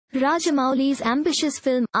Rajamouli's ambitious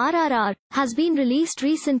film RRR has been released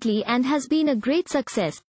recently and has been a great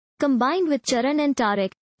success. Combined with Charan and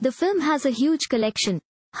Tarak, the film has a huge collection.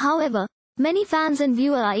 However, many fans and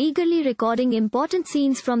viewers are eagerly recording important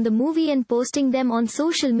scenes from the movie and posting them on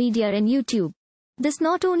social media and YouTube. This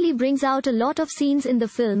not only brings out a lot of scenes in the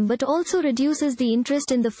film but also reduces the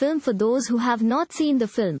interest in the film for those who have not seen the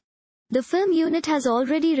film. The film unit has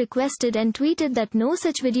already requested and tweeted that no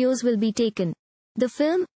such videos will be taken. The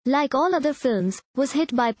film, like all other films, was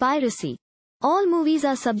hit by piracy. All movies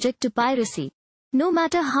are subject to piracy. No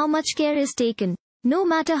matter how much care is taken, no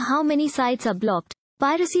matter how many sites are blocked,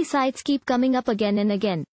 piracy sites keep coming up again and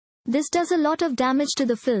again. This does a lot of damage to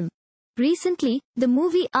the film. Recently, the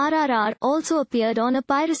movie RRR also appeared on a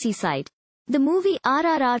piracy site. The movie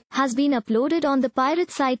RRR has been uploaded on the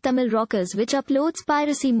pirate site Tamil Rockers, which uploads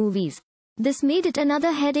piracy movies. This made it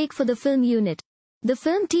another headache for the film unit. The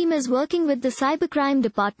film team is working with the cybercrime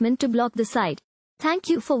department to block the site. Thank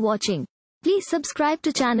you for watching. Please subscribe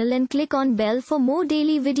to channel and click on bell for more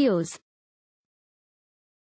daily videos.